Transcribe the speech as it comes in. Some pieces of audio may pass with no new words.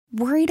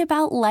Worried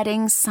about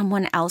letting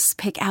someone else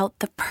pick out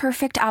the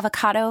perfect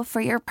avocado for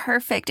your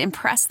perfect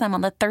impress them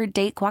on the third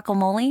date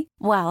guacamole?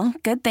 Well,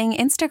 good thing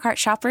Instacart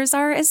shoppers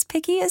are as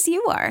picky as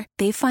you are.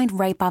 They find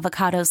ripe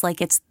avocados like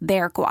it's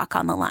their guac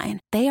on the line.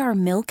 They are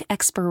milk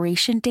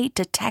expiration date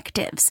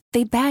detectives.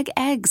 They bag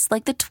eggs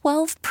like the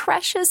 12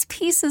 precious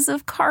pieces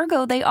of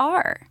cargo they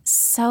are.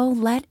 So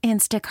let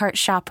Instacart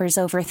shoppers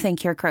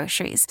overthink your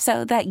groceries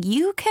so that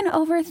you can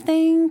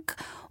overthink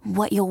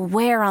what you'll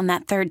wear on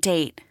that third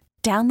date.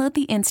 Download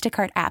the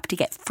Instacart app to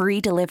get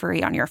free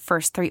delivery on your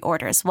first 3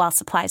 orders while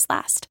supplies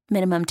last.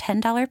 Minimum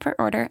 $10 per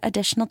order.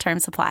 Additional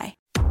terms apply.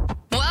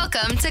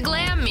 Welcome to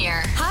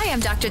GLAMMIR. Hi, I'm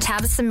Dr.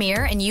 Tabitha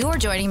Mir, and you are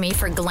joining me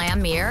for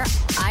GLAMMIR.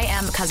 I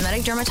am a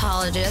cosmetic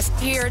dermatologist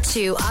here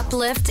to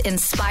uplift,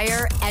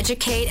 inspire,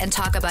 educate, and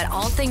talk about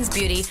all things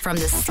beauty from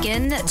the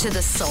skin to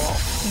the soul.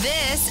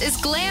 This is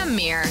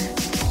GLAMMIR.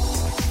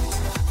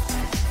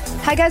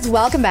 Hi, guys.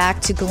 Welcome back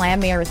to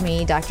GLAMMIR with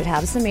me, Dr.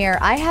 Tabitha Mir.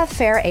 I have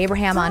Farrah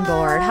Abraham on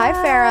board. Hi,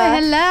 Farrah.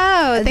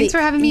 Hello. Thanks for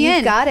having me in.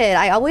 You got it.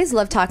 I always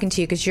love talking to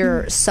you because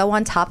you're so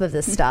on top of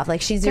this stuff. Like,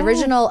 she's the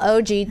original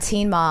OG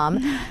teen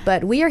mom.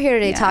 But we are here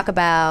today to talk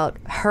about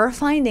her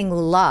finding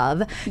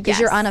love because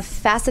you're on a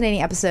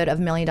fascinating episode of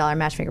Million Dollar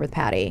Matchmaker with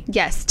Patti.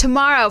 Yes.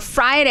 Tomorrow,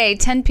 Friday,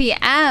 10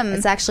 p.m.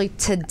 It's actually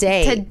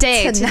today.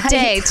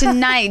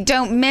 Tonight.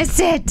 Don't miss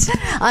it.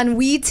 On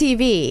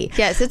WeTV.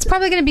 Yes. It's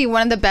probably going to be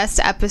one of the best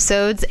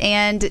episodes.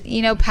 And,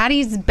 you know,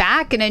 Patti's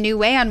back in a new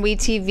way on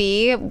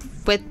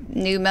WeTV with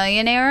new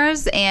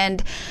millionaires.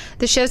 And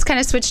the show's kind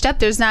of switched up.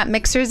 There's not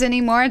mixers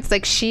anymore. It's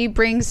like she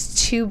brings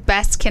 2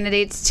 best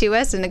candidates to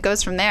us, and it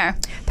goes from there.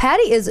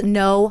 Patti is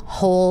no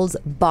holds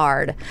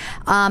barred.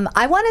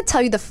 I want to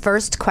tell you the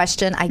first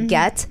question I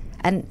get.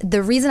 And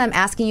the reason I'm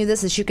asking you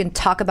this is you can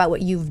talk about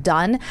what you've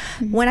done.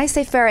 When I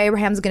say Farrah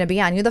Abraham's going to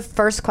be on, you're the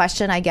first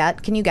question I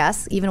get. Can you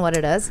guess even what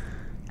it is?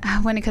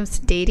 When it comes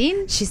to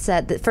dating? She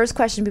said the first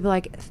question, people are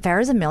like,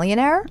 Farrah's a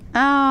millionaire?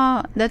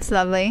 Oh, that's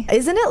lovely.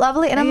 Isn't it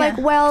lovely? And I'm like,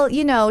 well,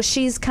 you know,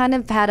 she's kind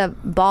of had a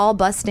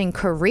ball-busting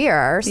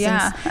career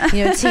since,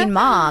 you know, teen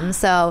mom.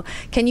 So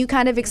can you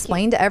kind of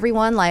explain to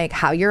everyone, like,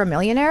 how you're a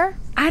millionaire?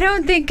 I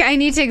don't think I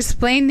need to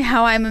explain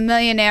how I'm a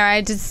millionaire.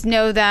 I just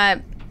know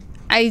that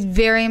I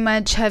very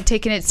much have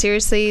taken it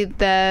seriously,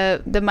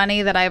 the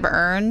money that I've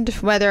earned,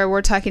 whether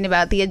we're talking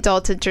about the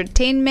adult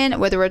entertainment,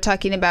 whether we're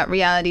talking about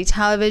reality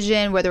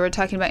television, whether we're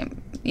talking about,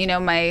 you know,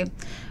 my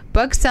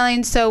book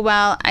selling so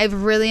well.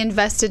 I've really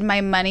invested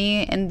my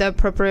money in the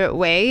appropriate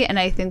way, and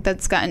I think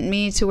that's gotten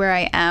me to where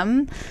I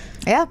am.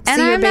 Yeah. And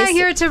so I'm not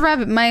here to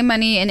rub my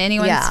money in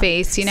anyone's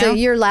face, you know? So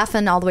you're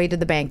laughing all the way to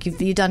the bank.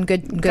 You've done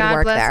good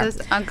work there.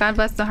 God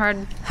bless the hard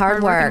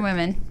work. Working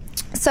women.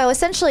 So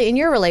essentially in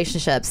your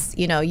relationships,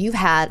 you know, you've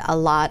had a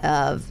lot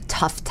of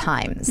tough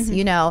times,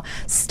 you know,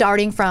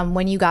 starting from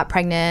when you got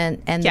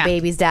pregnant and the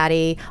baby's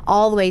daddy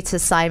all the way to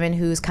Simon,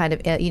 who's kind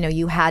of, you know,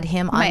 you had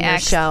him on your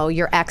show,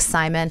 your ex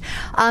Simon.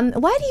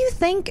 Why do you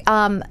think,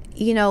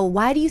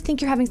 why do you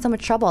think you're having so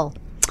much trouble?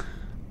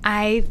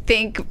 I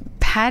think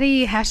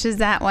Patti hashes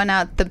that one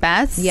out the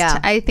best. Yeah.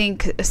 I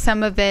think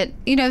some of it,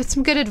 you know,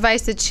 some good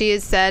advice that she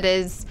has said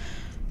is,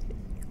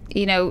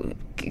 you know,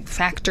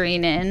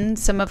 factoring in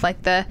some of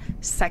like the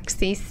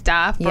sexy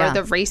stuff or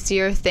the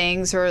racier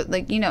things or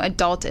like, you know,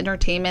 adult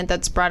entertainment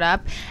that's brought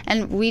up,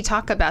 and we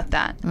talk about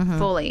that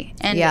fully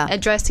and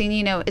addressing,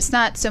 you know, it's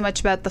not so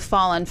much about the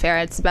fallen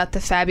Farrah, it's about the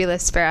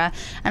fabulous Farrah.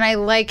 And I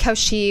like how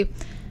she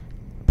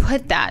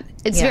put that.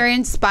 It's very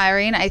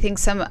inspiring. I think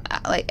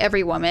like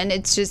every woman,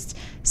 it's just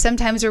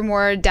sometimes we're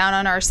more down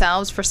on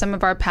ourselves for some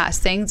of our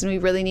past things, and we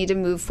really need to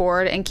move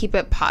forward and keep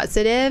it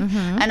positive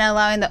and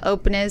allowing the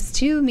openness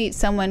to meet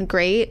someone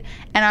great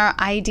and our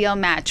ideal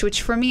match,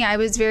 which for me, I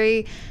was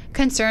very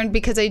concerned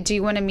because I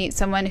do want to meet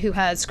someone who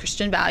has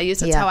Christian values.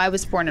 That's how I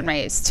was born and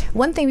raised.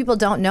 One thing people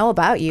don't know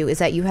about you is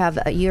that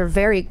you're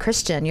very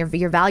Christian.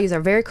 Your values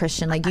are very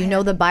Christian. Like, you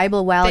know the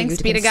Bible well.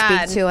 Thanks be to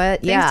God. Speak to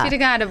it. Thanks be to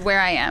God of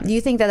where I am. Do you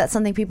think that that's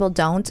something people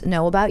don't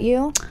know about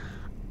you?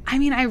 I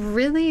mean, I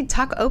really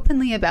talk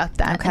openly about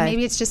that. Okay. And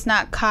maybe it's just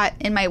not caught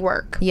in my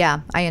work.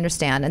 Yeah, I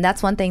understand. And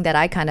that's one thing that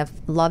I kind of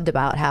loved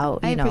about how,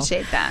 I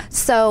appreciate that.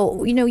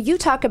 So, you know, you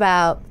talk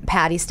about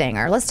Patti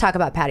Stanger. Let's talk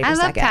about Patti for a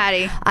second. I love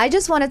Patti. I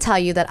just want to tell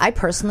you that I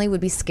personally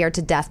would be scared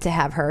to death to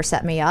have her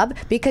set me up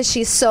because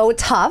she's so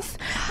tough.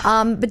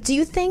 But do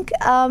you think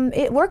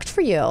it worked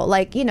for you?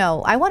 Like, you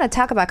know, I want to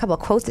talk about a couple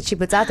of quotes that she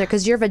puts out there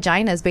because your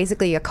vagina is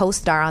basically a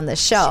co-star on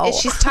this show.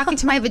 She's talking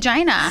to my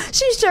vagina.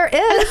 She sure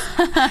is.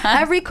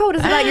 Every quote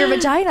is about your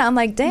vagina. I'm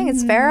like, dang,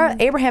 it's Farrah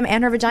Abraham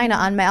and her vagina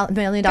on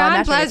Million Dollar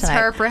Matchmaker God bless tonight.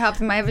 her for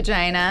helping my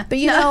vagina. But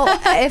you know,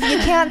 if you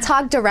can't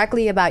talk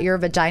directly about your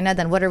vagina,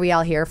 then what are we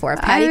all here for?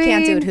 If Patti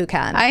can't do it, who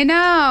can? I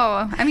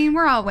know. I mean,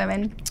 we're all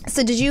women.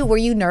 So were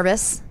you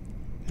nervous?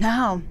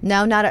 No,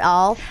 not at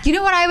all. You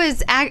know what?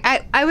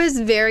 I was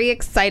very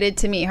excited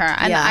to meet her,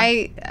 and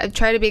I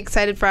try to be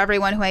excited for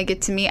everyone who I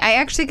get to meet. I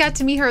actually got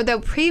to meet her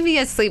though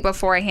previously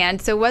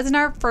beforehand, so it wasn't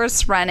our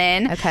first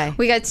run-in. Okay,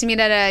 we got to meet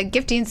at a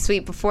gifting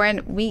suite before,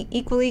 and we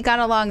equally got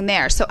along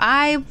there. So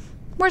I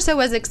more so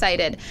was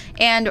excited.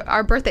 And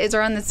our birthdays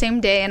are on the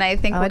same day, and I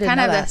think we're kind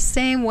of the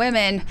same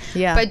women,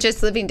 but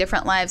just living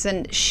different lives.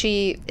 And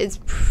she is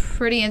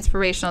pretty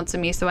inspirational to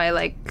me, so I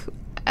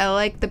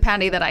like the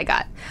Patti that I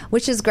got.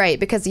 Which is great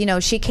because,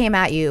 she came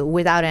at you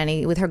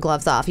with her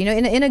gloves off,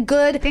 in a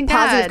good,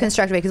 positive,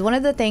 constructive way. Because one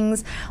of the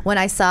things when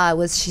I saw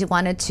was she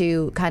wanted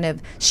to kind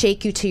of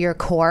shake you to your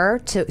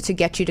core to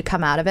get you to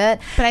come out of it.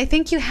 But I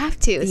think you have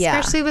to,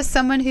 especially with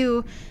someone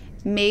who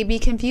may be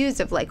confused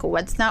of like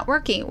what's not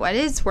working, what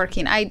is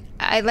working. I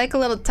like a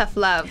little tough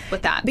love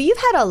with that. But you've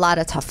had a lot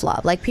of tough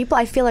love. Like people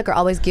I feel like are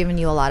always giving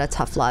you a lot of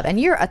tough love, and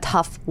you're a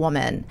tough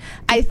woman.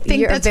 I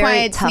think that's why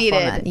it's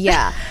needed. Woman.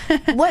 Yeah.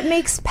 What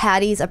makes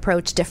Patti's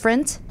approach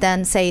different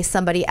than say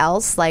somebody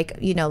else, like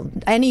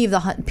any of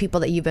the people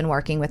that you've been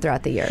working with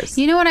throughout the years?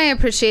 You know what I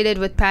appreciated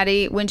with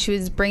Patti when she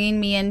was bringing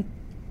me in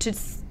to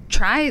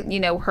try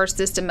her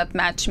system of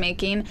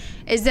matchmaking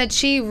is that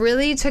she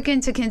really took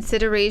into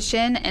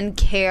consideration and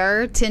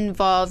care to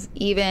involve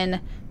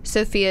even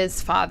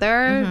Sophia's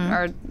father,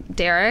 or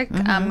Derek,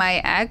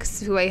 my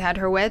ex who I had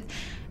her with,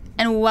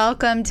 and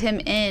welcomed him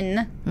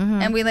in,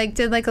 and we did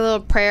a little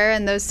prayer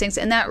and those things,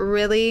 and that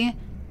really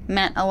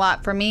meant a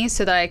lot for me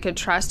so that I could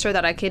trust her,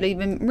 that I could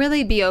even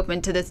really be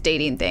open to this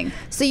dating thing.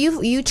 So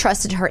you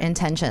trusted her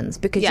intentions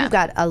because you've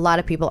got a lot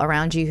of people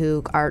around you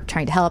who are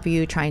trying to help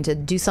you, trying to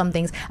do some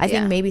things. I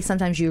think maybe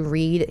sometimes you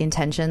read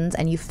intentions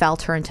and you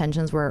felt her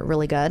intentions were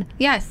really good.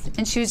 Yes,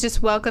 and she was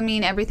just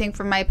welcoming everything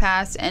from my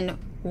past and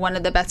one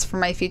of the best for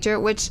my future,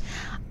 which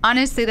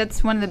honestly,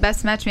 that's one of the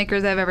best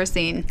matchmakers I've ever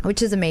seen.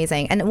 Which is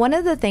amazing. And one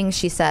of the things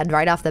she said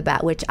right off the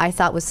bat, which I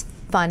thought was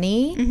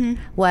funny,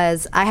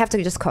 was, I have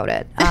to just quote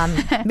it,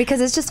 because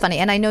it's just funny.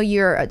 And I know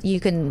your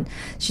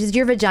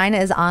vagina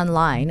is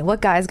online.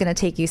 What guy is going to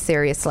take you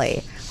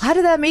seriously? How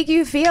did that make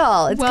you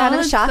feel? It's kind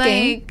of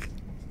shocking.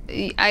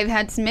 I've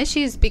had some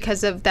issues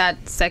because of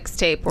that sex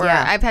tape, or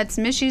I've had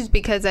some issues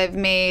because I've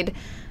made,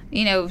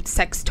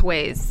 sex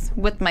toys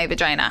with my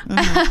vagina.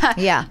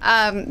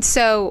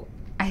 So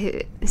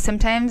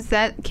sometimes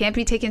that can't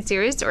be taken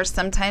serious, or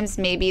sometimes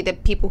maybe the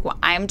people who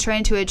I'm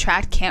trying to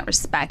attract can't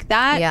respect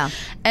that.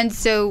 And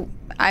so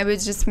I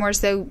was just more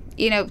so,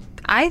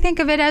 I think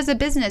of it as a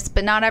business,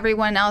 but not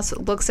everyone else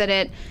looks at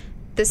it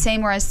the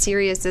same or as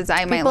serious as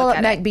I might look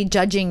at it. People might be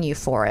judging you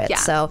for it.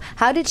 So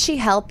how did she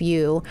help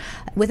you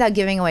without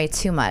giving away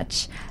too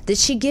much? Did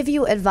she give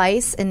you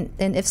advice, and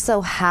if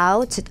so,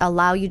 how to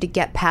allow you to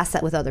get past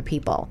that with other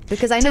people?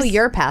 Because I know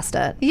you're past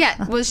it.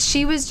 Well,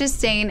 she was just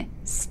saying,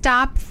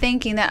 stop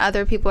thinking that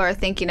other people are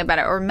thinking about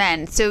it, or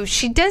men. So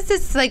she does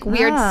this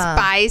weird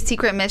spy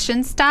secret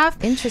mission stuff.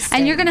 Interesting.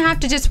 And you're going to have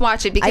to just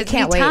watch it, because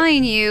I'm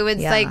telling you,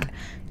 it's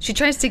she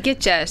tries to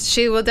get you.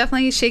 She will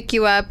definitely shake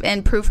you up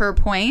and prove her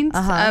point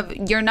of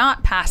you're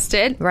not past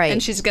it. Right.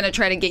 And she's going to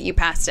try to get you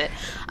past it.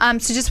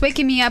 So just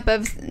waking me up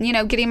of,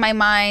 getting my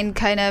mind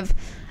kind of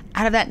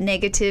out of that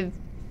negative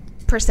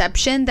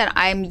perception that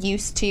I'm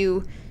used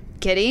to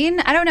getting.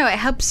 I don't know. It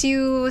helps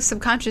you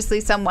subconsciously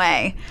some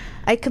way.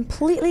 I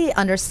completely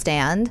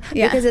understand,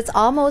 because it's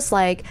almost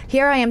like,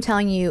 here I am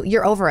telling you,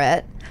 you're over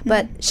it.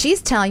 But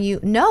she's telling you,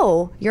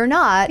 no, you're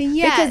not.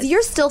 Because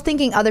you're still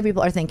thinking other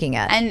people are thinking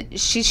it. And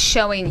she's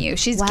showing you.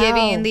 She's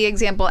giving the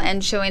example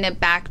and showing it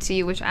back to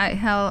you, which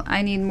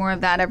I need more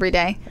of that every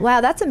day.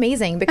 Wow, that's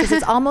amazing, because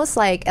it's almost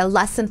like a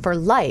lesson for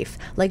life.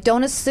 Like,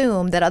 don't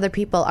assume that other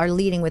people are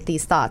leading with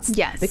these thoughts.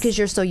 Because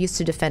you're so used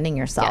to defending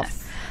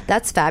yourself.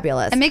 That's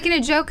fabulous. And making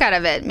a joke out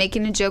of it.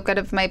 Making a joke out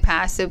of my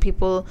past so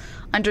people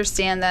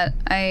understand that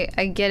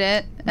I get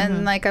it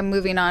and I'm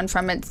moving on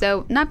from it.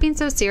 So not being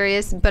so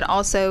serious, but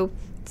also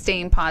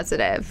staying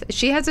positive.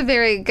 She has a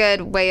very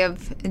good way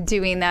of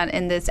doing that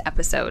in this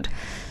episode.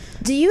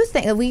 Do you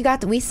think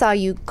we saw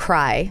you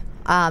cry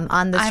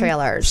on the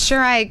trailers? I'm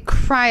sure I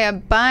cry a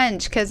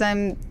bunch, because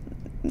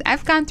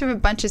I've gone through a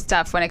bunch of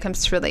stuff when it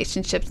comes to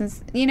relationships,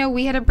 and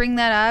we had to bring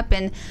that up,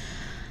 and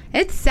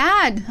it's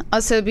sad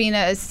also being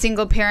a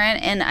single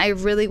parent, and I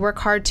really work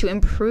hard to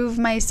improve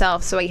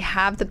myself so I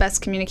have the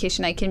best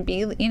communication I can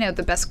be,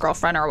 the best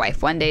girlfriend or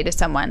wife one day to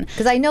someone.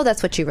 Because I know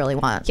that's what you really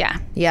want.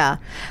 Yeah.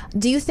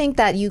 Do you think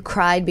that you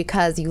cried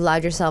because you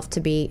allowed yourself to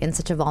be in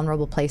such a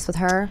vulnerable place with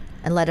her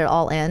and let it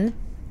all in?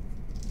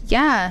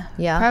 Yeah.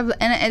 Probably.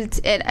 And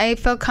I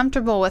feel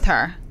comfortable with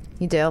her.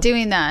 You do?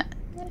 Doing that.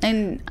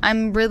 And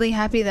I'm really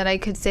happy that I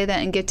could say that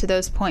and get to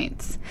those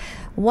points.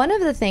 One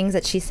of the things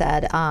that she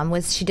said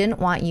was she didn't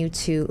want you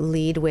to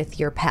lead with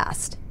your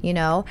past,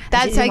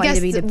 That's, I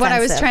guess, what I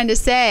was trying to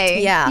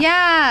say.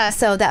 Yeah.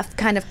 So that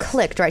kind of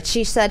clicked, right?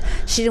 She said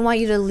she didn't want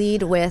you to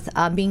lead with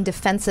being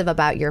defensive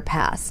about your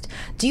past.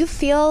 Do you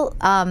feel,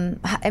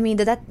 did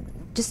that,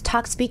 just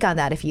speak on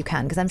that if you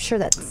can, because I'm sure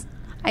that's...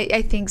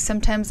 I think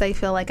sometimes I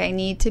feel like I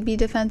need to be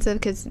defensive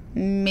because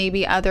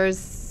maybe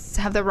others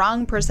have the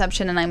wrong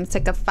perception, and I'm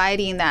sick of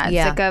fighting that,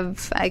 sick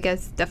of, I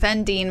guess,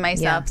 defending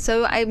myself.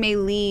 So I may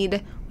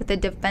lead with a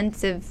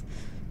defensive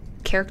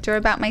character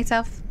about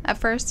myself at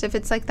first, if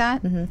it's like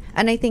that. And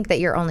I think that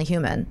you're only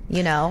human,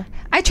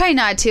 I try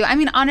not to. I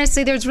mean,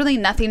 honestly, there's really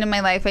nothing in my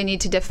life I need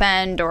to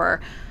defend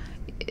or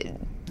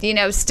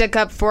stick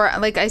up for,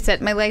 like I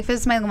said, my life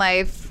is my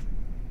life.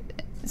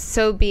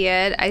 So be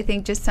it. I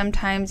think just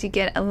sometimes you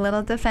get a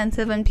little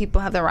defensive when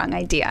people have the wrong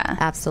idea.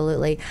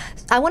 Absolutely.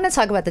 I want to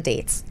talk about the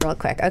dates real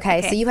quick.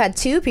 Okay. So you had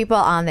 2 people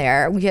on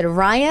there. We had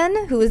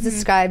Ryan, who was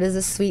described as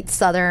a sweet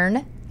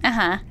Southern.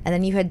 And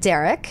then you had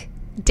Daryl,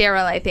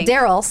 I think.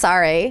 Daryl,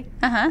 sorry.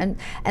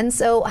 And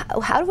so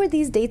how were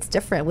these dates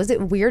different? Was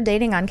it weird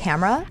dating on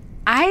camera?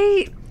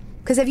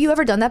 Because have you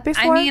ever done that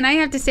before? I mean, I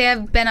have to say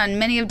I've been on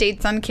many of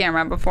dates on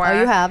camera before. Oh,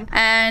 you have?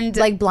 And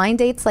like blind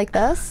dates like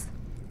this?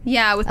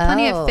 Yeah, with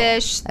Plenty of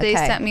Fish. They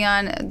sent me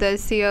on, the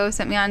CEO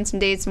sent me on some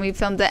dates and we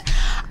filmed it.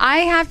 I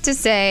have to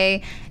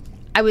say,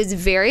 I was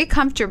very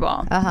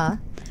comfortable.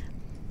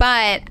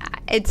 But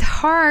it's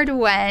hard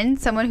when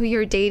someone who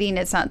you're dating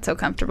is not so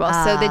comfortable.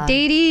 So the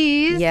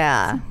datees,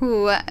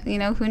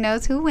 who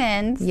knows who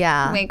wins.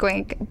 Wink,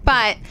 wink.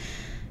 But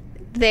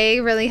they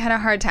really had a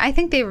hard time. I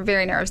think they were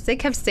very nervous. They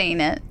kept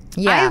saying it.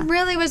 I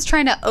really was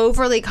trying to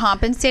overly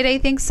compensate, I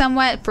think,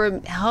 somewhat for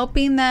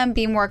helping them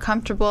be more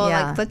comfortable.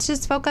 Like, let's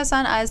just focus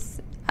on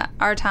us,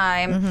 our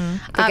time.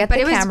 Forget but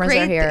the it was cameras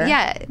great. Are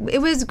here. It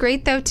was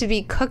great, though, to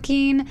be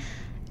cooking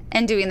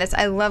and doing this.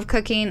 I love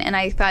cooking, and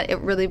I thought it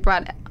really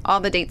brought all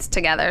the dates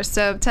together.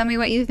 So tell me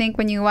what you think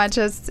when you watch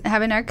us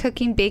having our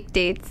cooking bake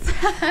dates.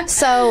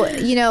 So,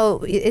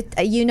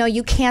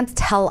 you can't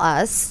tell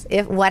us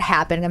what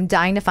happened. I'm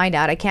dying to find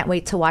out. I can't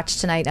wait to watch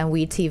tonight on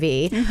Weed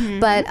TV.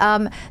 But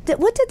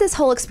what did this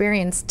whole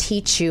experience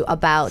teach you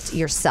about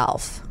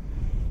yourself?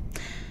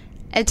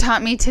 It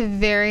taught me to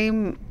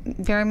very,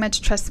 very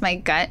much trust my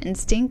gut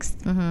instincts.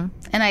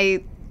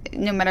 And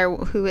no matter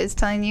who is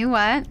telling you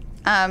what,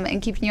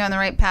 and keeping you on the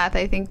right path,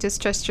 I think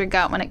just trust your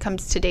gut when it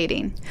comes to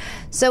dating.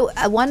 So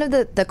one of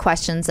the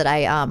questions that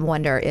I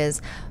wonder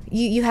is,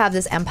 you have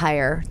this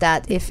empire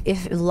that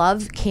if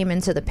love came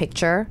into the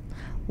picture,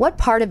 what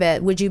part of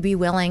it would you be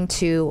willing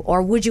to,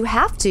 or would you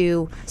have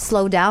to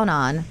slow down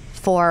on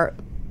for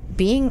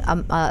being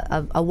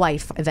a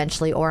wife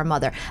eventually, or a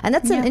mother? And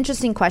that's an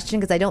interesting question,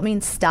 because I don't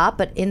mean stop,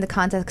 but in the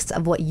context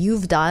of what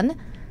you've done.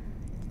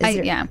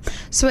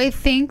 So I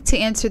think to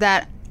answer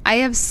that, I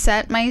have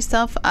set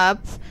myself up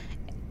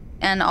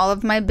and all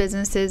of my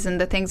businesses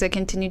and the things I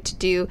continue to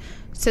do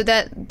so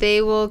that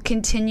they will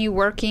continue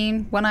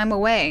working when I'm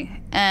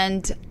away.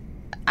 And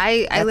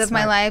I live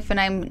my life, and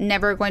I'm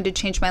never going to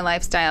change my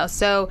lifestyle.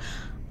 So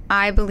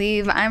I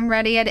believe I'm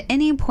ready at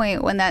any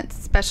point when that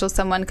special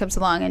someone comes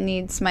along and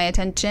needs my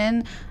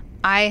attention.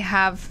 I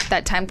have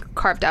that time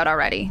carved out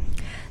already.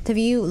 Have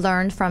you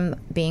learned from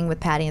being with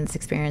Patti in this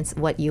experience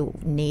what you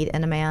need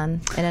in a man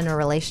and in a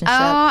relationship?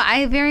 Oh,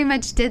 I very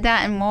much did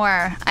that and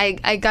more.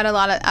 I got a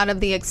lot out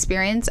of the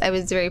experience. I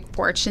was very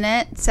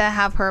fortunate to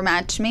have her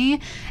match me,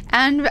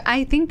 and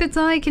I think that's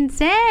all I can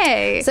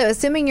say. So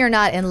assuming you're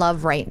not in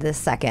love right this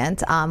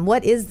second,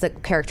 what is the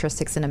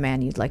characteristics in a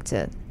man you'd like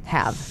to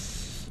have?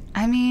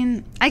 I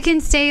mean, I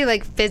can say,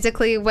 like,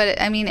 physically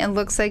it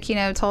looks like,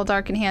 tall,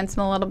 dark, and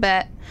handsome a little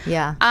bit.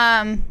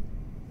 Yeah.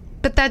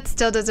 But that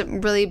still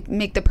doesn't really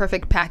make the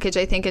perfect package.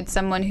 I think it's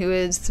someone who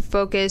is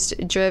focused,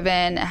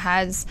 driven,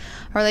 has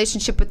a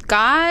relationship with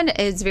God,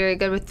 is very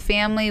good with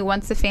family,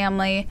 wants a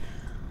family.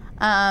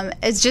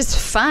 It's just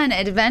fun,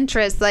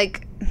 adventurous,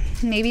 like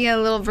maybe a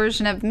little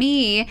version of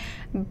me,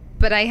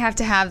 but I have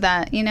to have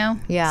that,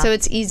 Yeah. So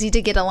it's easy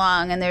to get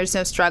along and there's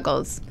no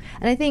struggles.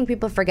 And I think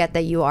people forget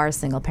that you are a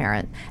single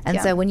parent. And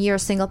so when you're a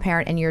single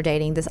parent and you're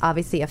dating, this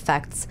obviously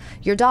affects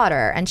your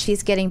daughter, and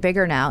she's getting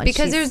bigger now. And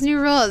because there's new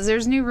rules.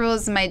 There's new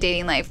rules in my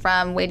dating life,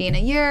 from waiting a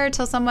year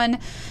till someone,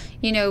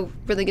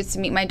 really gets to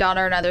meet my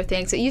daughter and other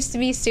things. It used to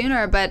be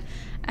sooner, but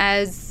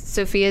as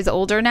Sophia's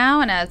older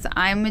now and as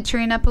I'm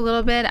maturing up a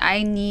little bit,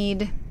 I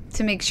need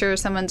to make sure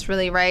someone's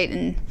really right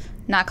and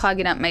not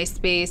clogging up my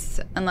space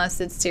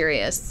unless it's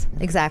serious.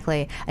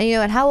 Exactly. And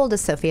and how old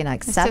is Sophia now?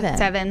 Like 7?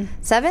 7.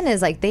 7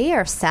 is like, they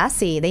are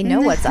sassy. They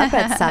know what's up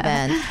at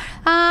 7.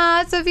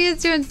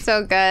 Sophia's doing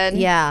so good.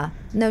 Yeah.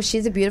 No,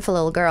 she's a beautiful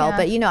little girl. Yeah.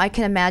 But, I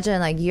can imagine,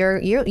 like,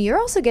 you're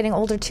also getting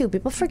older, too.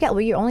 People forget,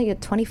 you're only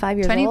 25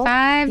 years 25, old.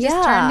 25,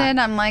 just turned it.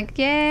 I'm like,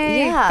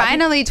 yay. Yeah.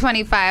 Finally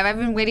 25. I've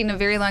been waiting a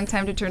very long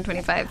time to turn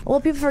 25.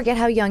 Well, people forget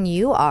how young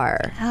you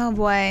are. Oh,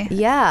 boy.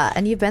 Yeah,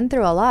 and you've been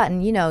through a lot,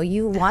 and,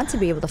 you want to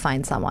be able to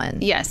find someone.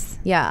 Yes.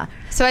 Yeah.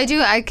 So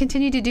I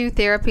continue to do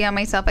therapy on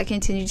myself. I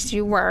continue to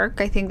do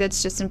work. I think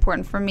that's just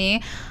important for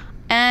me.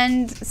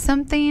 And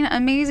something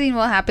amazing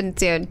will happen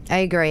soon. I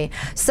agree.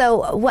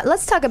 So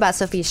let's talk about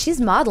Sophia. She's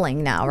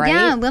modeling now, right?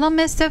 Yeah, little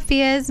Miss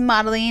Sophia is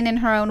modeling in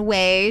her own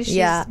way.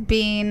 She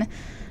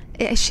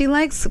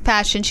likes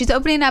fashion. She's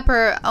opening up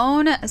her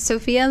own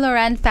Sophia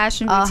Loren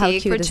fashion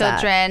boutique for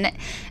children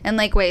in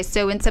Lakeway.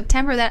 So in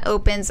September that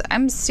opens.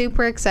 I'm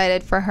super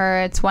excited for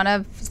her. It's one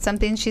of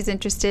something she's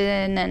interested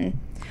in, and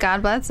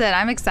God bless it.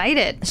 I'm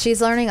excited. She's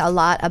learning a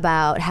lot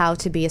about how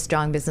to be a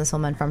strong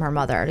businesswoman from her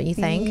mother, do you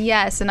think?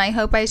 Yes, and I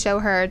hope I show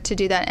her to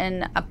do that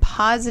in a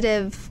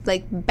positive,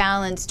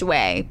 balanced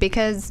way,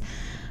 because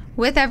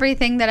with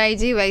everything that I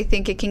do, I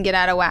think it can get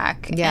out of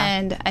whack. Yeah.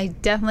 And I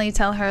definitely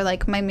tell her,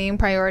 my main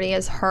priority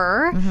is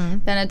her.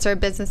 Mm-hmm. Then it's our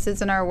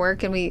businesses and our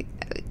work, and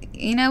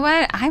you know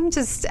what? I'm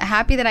just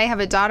happy that I have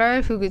a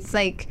daughter who is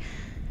like,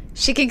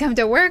 she can come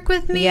to work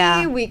with me.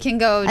 Yeah. We can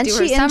go do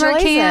her summer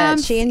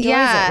camp. She enjoys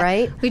it,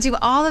 right? We do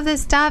all of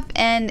this stuff,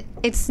 and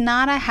it's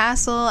not a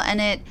hassle, and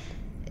it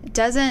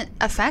doesn't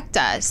affect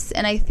us.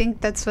 And I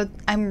think that's what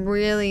I'm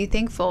really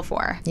thankful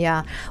for.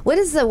 Yeah. What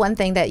is the one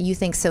thing that you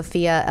think,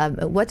 Sophia,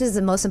 what is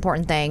the most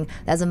important thing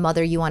as a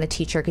mother you want to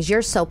teach her? Because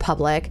you're so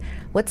public.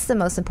 What's the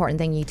most important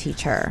thing you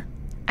teach her?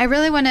 I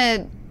really want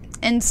to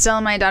instill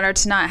in my daughter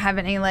to not have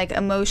any like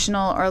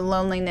emotional or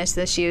loneliness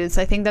issues.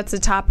 I think that's the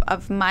top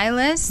of my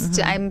list.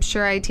 Mm-hmm. I'm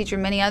sure I teach her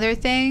many other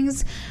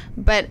things,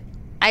 but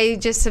I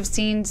just have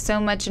seen so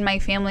much in my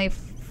family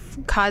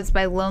caused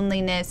by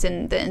loneliness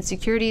and the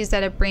insecurities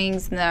that it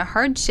brings and the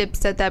hardships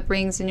that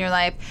brings in your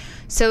life.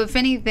 So if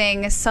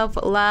anything,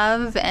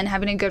 self-love and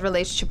having a good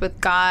relationship with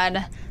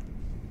God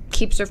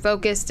keeps her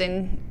focused,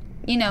 and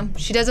you know,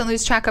 she doesn't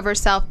lose track of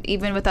herself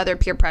even with other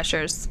peer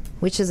pressures.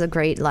 Which is a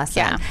great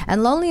lesson. Yeah.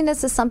 And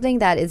loneliness is something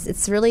that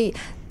it's really,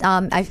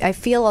 I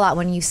feel a lot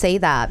when you say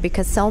that,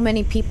 because so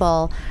many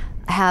people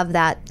have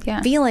that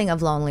feeling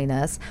of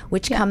loneliness,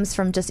 which comes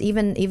from just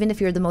even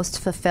if you're the most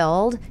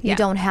fulfilled, you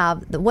don't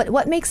have,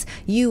 what makes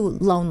you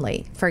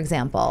lonely, for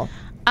example?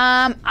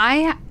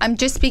 I'm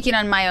just speaking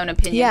on my own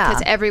opinion,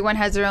 because everyone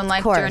has their own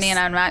life journey, and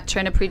I'm not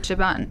trying to preach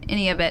about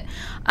any of it.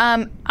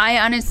 I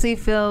honestly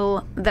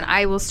feel that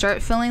I will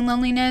start feeling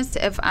loneliness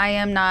if I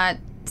am not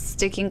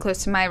sticking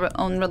close to my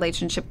own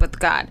relationship with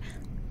God.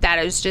 That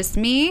is just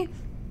me,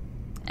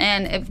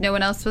 and if no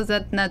one else feels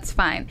that, then that's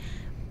fine.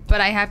 But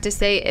I have to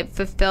say, it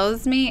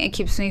fulfills me, it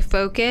keeps me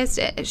focused,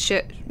 it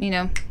should,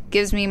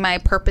 gives me my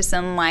purpose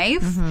in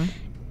life,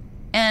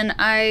 and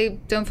I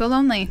don't feel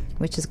lonely.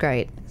 Which is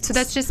great. So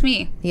that's just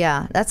me.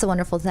 Yeah, that's a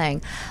wonderful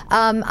thing.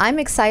 I'm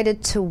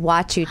excited to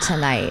watch you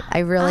tonight. I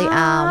really am.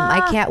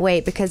 I can't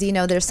wait, because,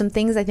 there's some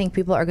things I think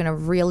people are going to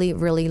really,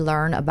 really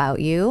learn about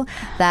you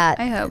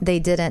that they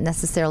didn't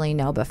necessarily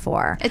know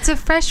before. It's a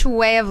fresh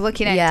way of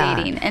looking at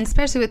dating, and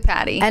especially with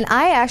Patti. And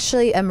I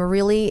actually am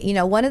really,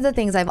 one of the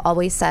things I've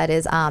always said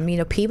is,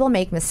 people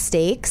make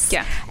mistakes.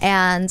 Yeah.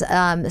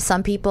 And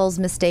some people's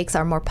mistakes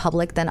are more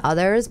public than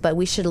others, but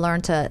we should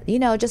learn to,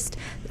 just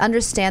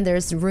understand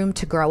there's room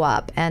to grow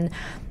up. And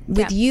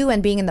with you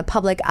and being in the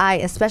public eye,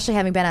 especially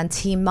having been on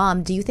Teen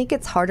Mom, do you think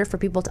it's harder for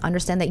people to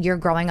understand that you're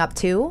growing up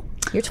too?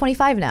 You're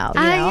 25 now.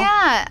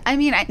 Yeah. I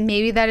mean,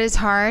 maybe that is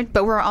hard,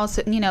 but we're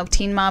also,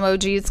 Teen Mom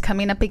OG is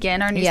coming up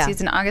again. Our new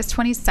season, August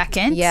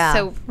 22nd. Yeah.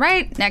 So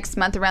right next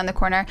month, around the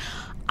corner.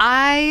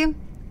 I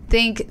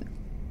think...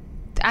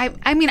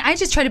 I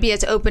just try to be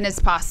as open as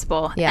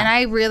possible. Yeah. And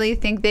I really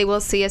think they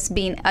will see us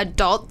being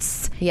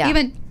adults. Yeah.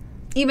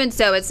 Even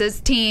so, it says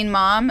Teen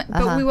Mom,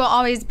 but we will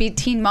always be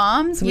teen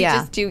moms. We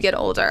just do get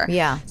older.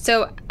 Yeah.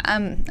 So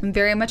I'm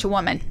very much a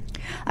woman.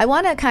 I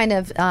want to kind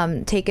of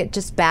take it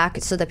just back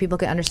so that people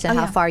can understand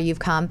how far you've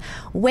come.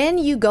 When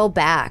you go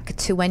back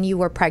to when you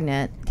were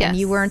pregnant and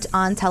you weren't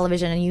on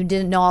television and you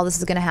didn't know all this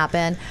was going to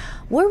happen,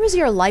 where was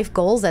your life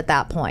goals at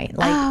that point?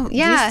 Do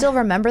you still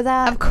remember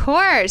that? Of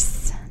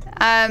course.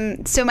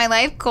 So my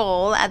life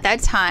goal at that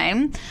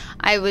time,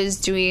 I was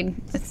doing,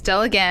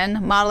 still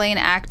again, modeling,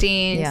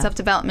 acting,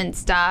 self-development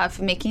stuff,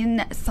 making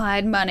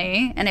slide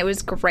money, and it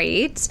was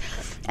great.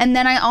 And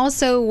then I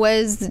also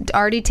was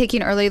already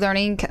taking early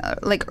learning,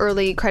 like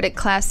early credit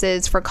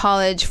classes for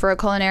college for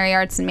culinary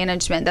arts and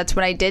management. That's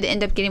what I did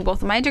end up getting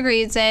both of my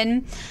degrees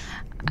in.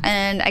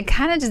 And I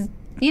kind of just,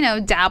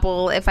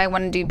 dabble if I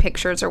want to do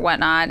pictures or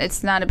whatnot.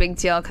 It's not a big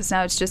deal because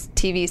now it's just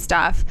TV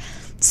stuff.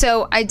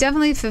 So I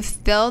definitely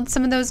fulfilled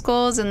some of those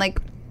goals, and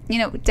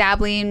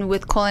dabbling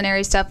with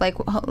culinary stuff. Like,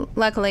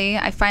 luckily,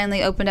 I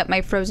finally opened up my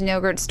frozen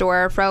yogurt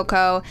store,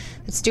 Froco.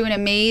 It's doing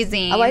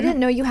amazing. Oh, I didn't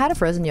know you had a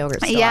frozen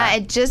yogurt store. Yeah,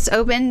 it just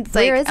opened. It's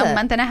like a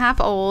month and a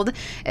half old.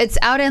 It's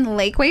out in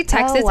Lakeway,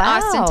 Texas,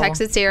 Austin,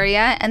 Texas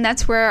area, and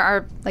that's where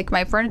our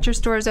my furniture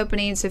store is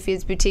opening.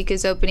 Sophia's boutique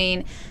is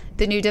opening.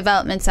 The new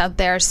developments out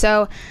there.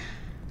 So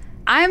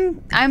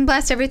I'm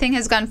blessed. Everything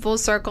has gone full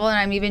circle, and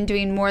I'm even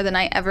doing more than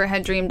I ever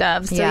had dreamed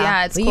of. So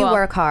it's cool. You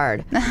work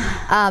hard.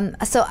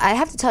 So I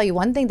have to tell you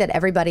one thing that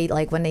everybody,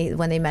 when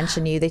they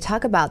mention you, they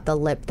talk about the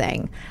lip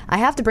thing. I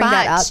have to bring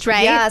that up,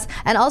 right? Yes,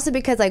 and also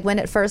because when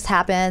it first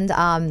happened,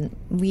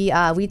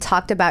 we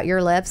talked about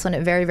your lips when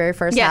it very, very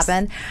first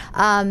happened.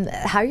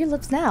 How are your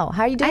lips now?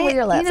 How are you doing with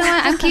your lips? You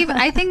know what?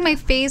 I think my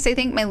face, I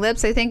think my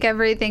lips, I think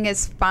everything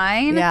is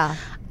fine. Yeah.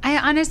 I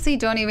honestly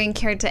don't even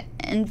care to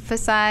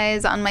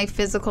emphasize on my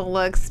physical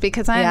looks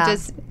because I'm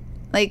just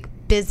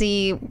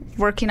busy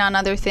working on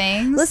other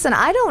things. Listen,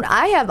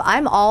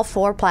 I'm all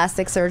for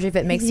plastic surgery if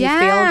it makes you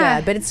feel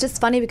good, but it's just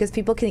funny because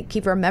people can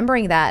keep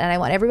remembering that, and I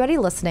want everybody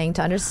listening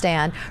to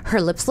understand her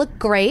lips look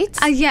great.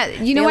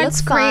 You know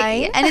what's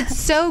great? And it's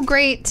so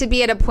great to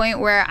be at a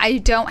point where I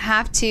don't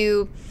have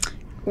to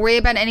worry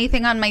about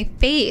anything on my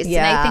face.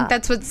 Yeah. And I think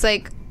that's what's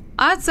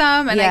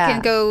awesome, and I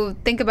can go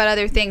think about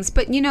other things.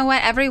 But you know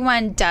what?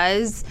 Everyone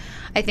does.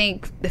 I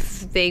think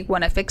if they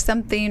want to fix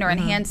something or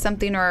enhance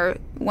something or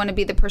want to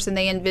be the person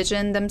they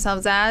envision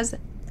themselves as,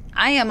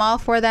 I am all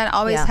for that,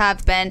 always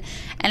have been.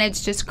 And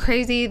it's just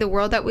crazy, the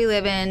world that we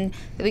live in,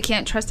 that we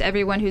can't trust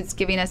everyone who's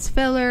giving us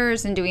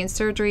fillers and doing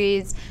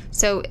surgeries.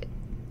 So,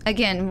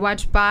 again,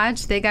 watch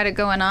Botch. They got it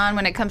going on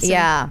when it comes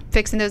to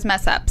fixing those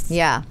mess ups.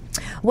 Yeah.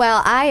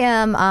 Well, I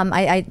am,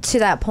 I to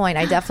that point,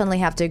 I definitely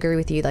have to agree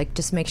with you. Like,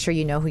 just make sure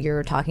you know who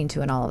you're talking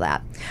to and all of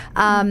that.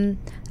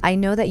 I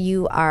know that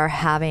you are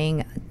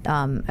having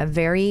a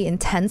very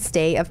intense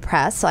day of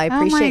press, so I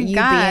appreciate you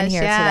being here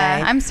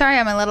today. I'm sorry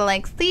I'm a little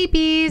like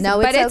sleepy,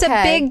 but it's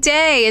a big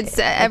day. It's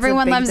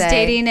everyone loves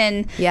dating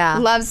and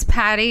loves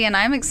Patti, and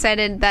I'm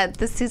excited that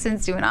this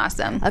season's doing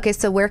awesome. Okay,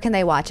 so where can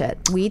they watch it?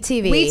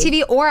 WeTV.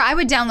 WeTV, or I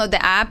would download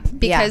the app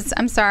because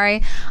I'm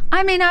sorry,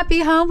 I may not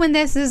be home when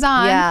this is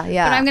on, but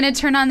I'm going to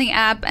turn on the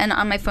app and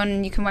on my phone,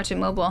 and you can watch it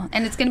mobile.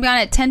 And it's going to be on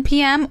at 10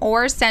 p.m.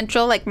 or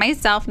Central, like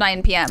myself,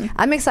 9 p.m.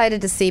 I'm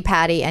excited to see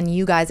Patti and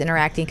you guys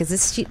interacting,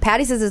 because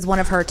Patti says is one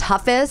of her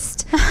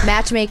toughest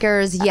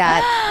matchmakers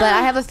yet, but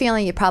I have a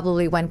feeling it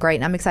probably went great,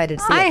 and I'm excited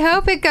to see it. I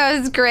hope it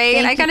goes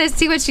great. I gotta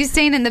see what she's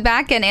saying in the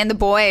back end and the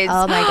boys.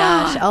 Oh my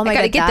gosh. Oh my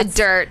god. I gotta get the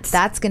dirt.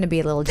 That's gonna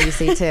be a little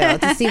juicy too,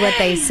 to see what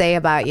they say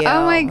about you.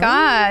 Oh my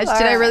gosh.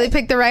 Did I really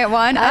pick the right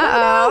one?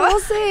 We'll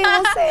see.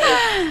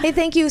 Hey,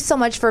 thank you so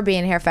much for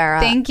being here,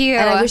 Farrah. Thank you.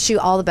 And I wish you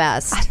all the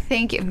best.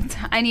 Thank you.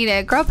 I need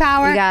it. Girl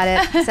power. You got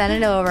it. Send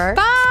it over.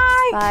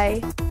 Bye.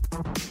 Bye.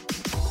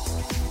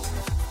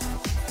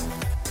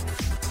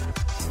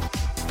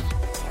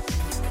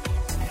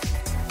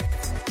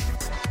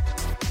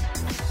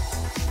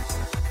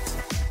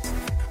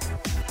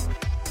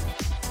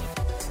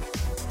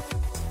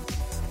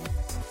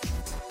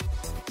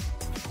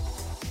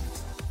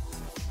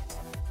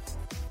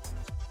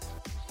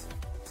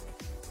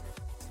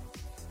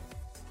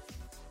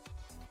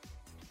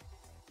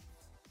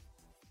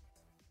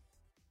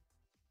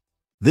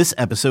 This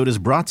episode is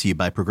brought to you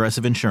by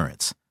Progressive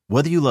Insurance.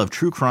 Whether you love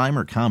true crime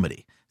or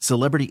comedy,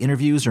 celebrity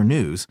interviews or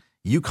news,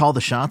 you call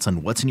the shots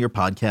on what's in your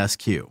podcast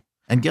queue.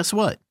 And guess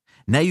what?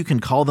 Now you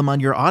can call them on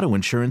your auto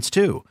insurance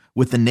too,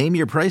 with the Name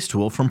Your Price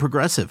tool from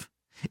Progressive.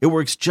 It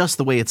works just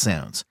the way it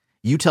sounds.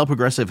 You tell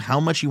Progressive how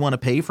much you want to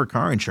pay for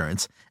car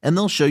insurance, and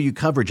they'll show you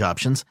coverage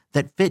options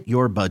that fit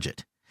your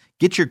budget.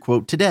 Get your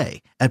quote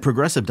today at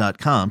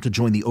Progressive.com to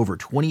join the over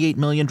 28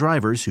 million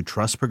drivers who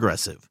trust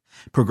Progressive.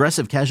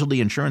 Progressive Casualty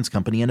Insurance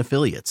Company and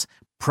Affiliates.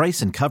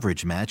 Price and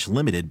coverage match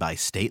limited by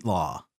state law.